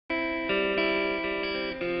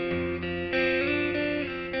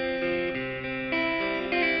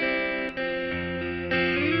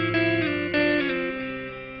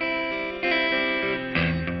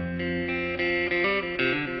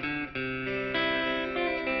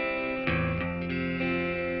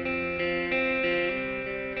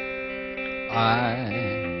I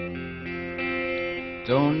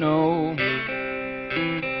don't know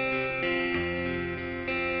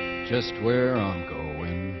just where I'm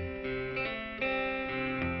going.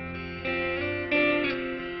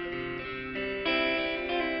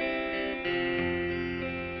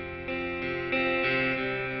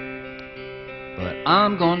 But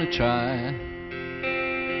I'm gonna try.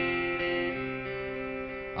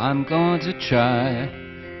 I'm going to try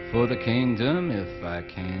for the kingdom if I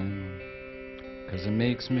can, 'cause it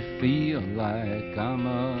makes me feel like I'm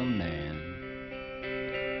a man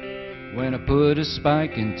when I put a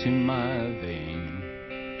spike into my vein.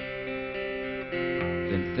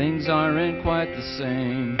 Then things aren't quite the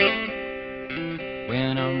same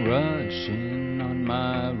when I'm rushing on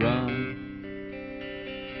my run,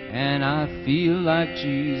 and I feel like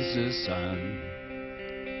Jesus' son.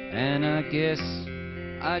 And I guess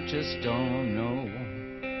I just don't know,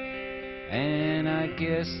 and I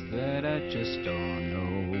guess that I just don't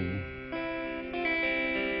know.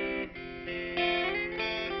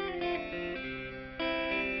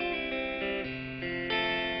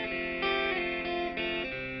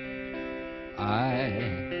 I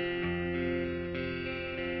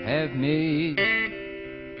have made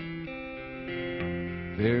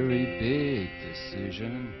very big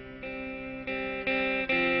decision.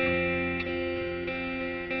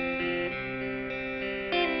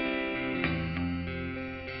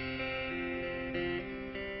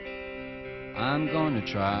 I'm gonna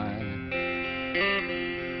try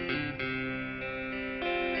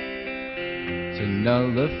to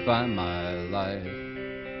nullify my life,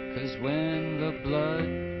 'cause when the blood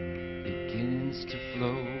begins to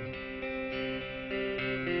flow,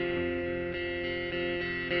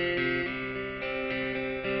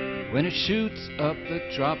 when it shoots up the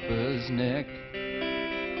dropper's neck,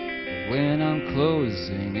 when I'm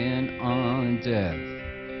closing in on death,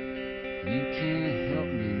 you can't help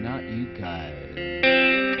me, not you guys.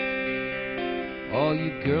 All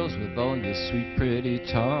you girls with all your sweet pretty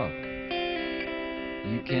talk,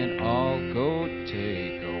 you can all go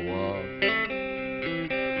take a walk.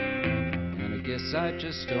 And I guess I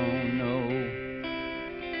just don't know,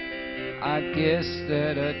 I guess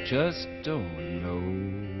that I just don't know.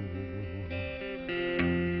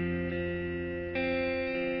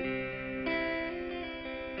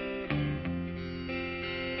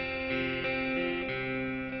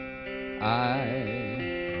 I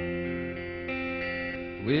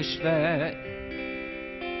wish that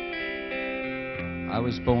I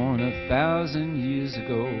was born 1,000 years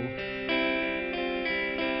ago.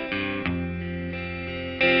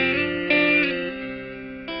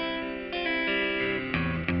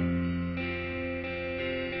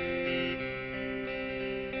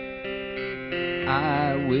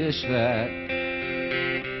 I wish that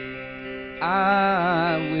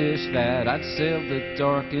I'd sailed the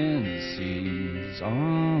darkened seas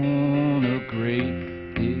on a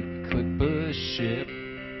great big clipper ship,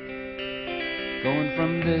 going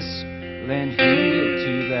from this land here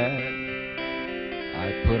to that.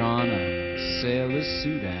 I put on a sailor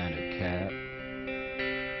suit and a cap.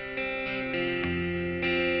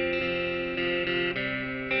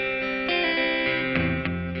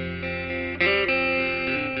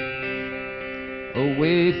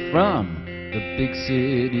 Away from the big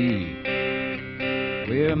city,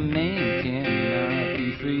 where a man cannot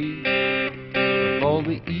be free of all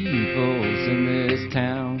the evils in this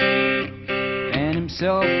town, and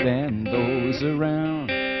himself and those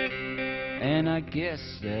around. And I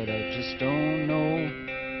guess that I just don't know,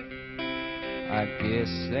 I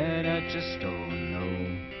guess that I just don't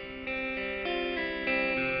know.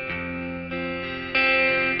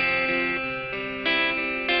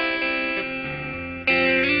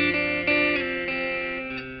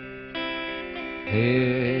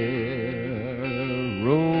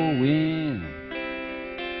 Heroin,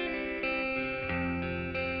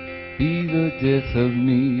 be the death of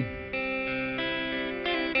me.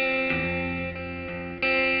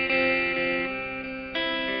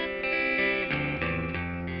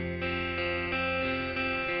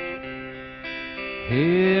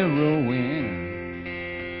 Heroin,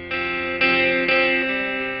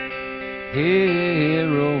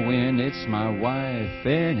 heroin, it's my wife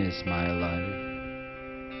and it's my life,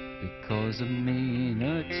 because of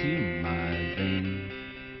Maynard to my vein.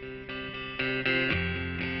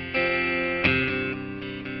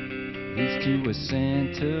 Leads to a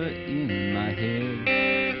center in my head,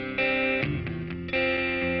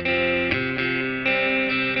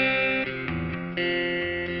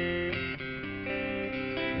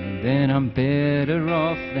 and then I'm better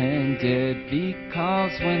off than dead,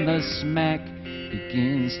 because when the smack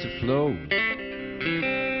begins to flow,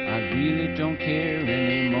 I really don't care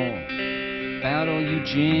anymore about all you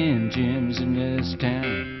gyms in this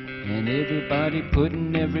town. And everybody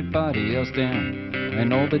putting everybody else down.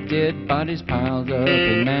 And all the dead bodies piled up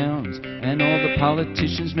in mounds. And all the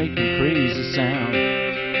politicians making crazy sound.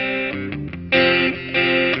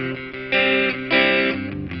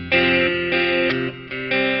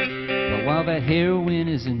 But while that heroin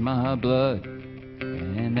is in my blood,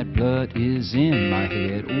 and that blood is in my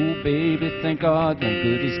head, oh baby, thank God my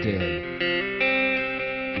good is dead.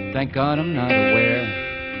 Thank God I'm not aware.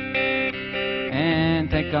 And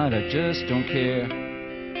thank God I just don't care.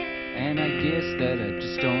 And I guess that I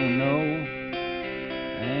just don't know.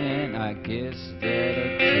 And I guess that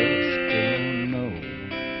I just don't know.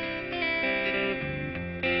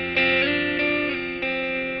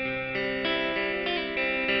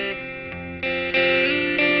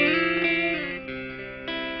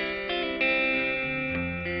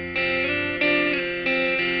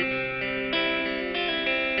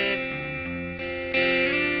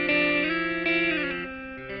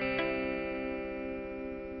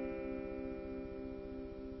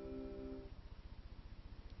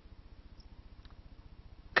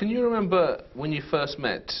 Can you remember when you first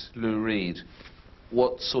met Lou Reed,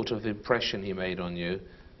 what sort of impression he made on you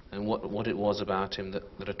and what it was about him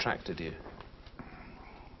that attracted you?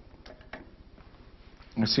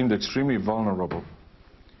 He seemed extremely vulnerable,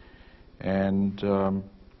 and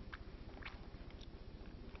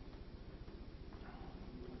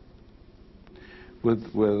with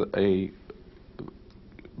a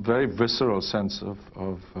very visceral sense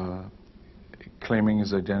of claiming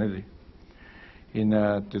his identity. In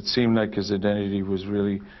that it seemed like his identity was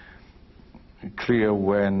really clear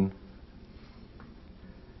when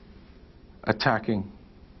attacking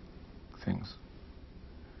things.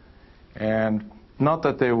 And not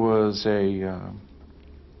that there was an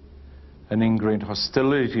ingrained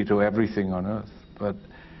hostility to everything on earth, but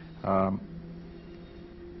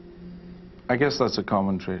I guess that's a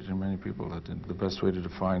common trait in many people, that the best way to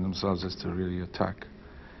define themselves is to really attack.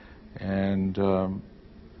 And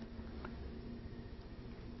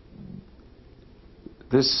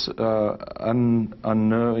this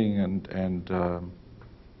unnerving and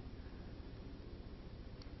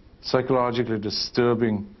psychologically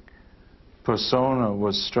disturbing persona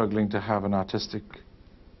was struggling to have an artistic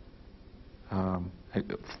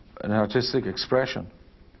expression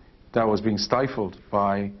that was being stifled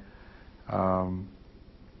by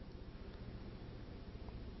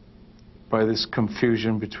this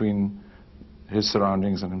confusion between his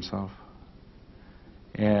surroundings and himself.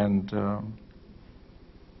 And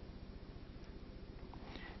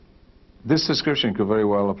this description could very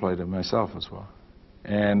well apply to myself as well.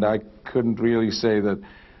 And I couldn't really say that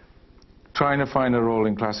trying to find a role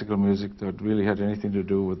in classical music that really had anything to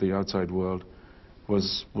do with the outside world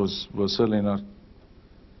was certainly not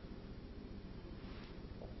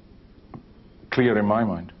clear in my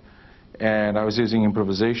mind. And I was using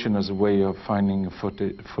improvisation as a way of finding a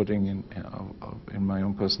footing in my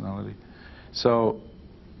own personality. So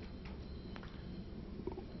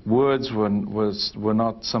words were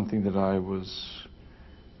not something that I was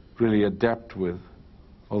really adept with,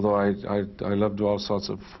 although I loved all sorts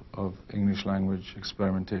of English language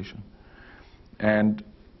experimentation. And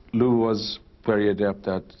Lou was very adept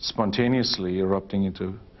at spontaneously erupting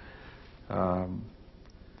into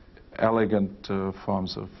elegant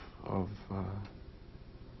forms of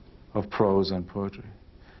prose and poetry.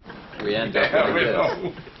 We end up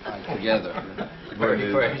together.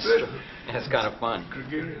 It's kind of fun,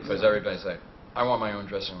 because everybody's like, I want my own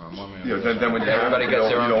dressing room. Everybody gets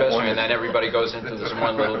their own dressing room, and then everybody goes into this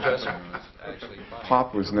one little dressing room. It's actually fun.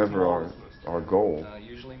 Pop was never our goal.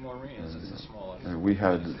 Usually Maureen's is the smallest. And we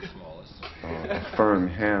had a firm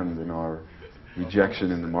hand in our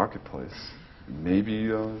rejection in the marketplace.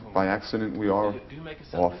 Maybe by accident we are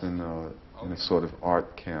often in a sort of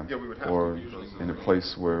art camp, or in a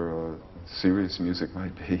place where serious music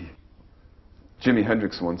might be. Jimi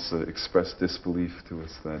Hendrix once expressed disbelief to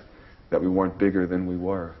us that we weren't bigger than we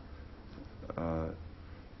were. And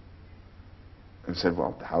said,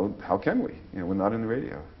 well, how can we? You know, we're not in the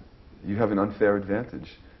radio. You have an unfair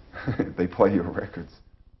advantage. They play your records.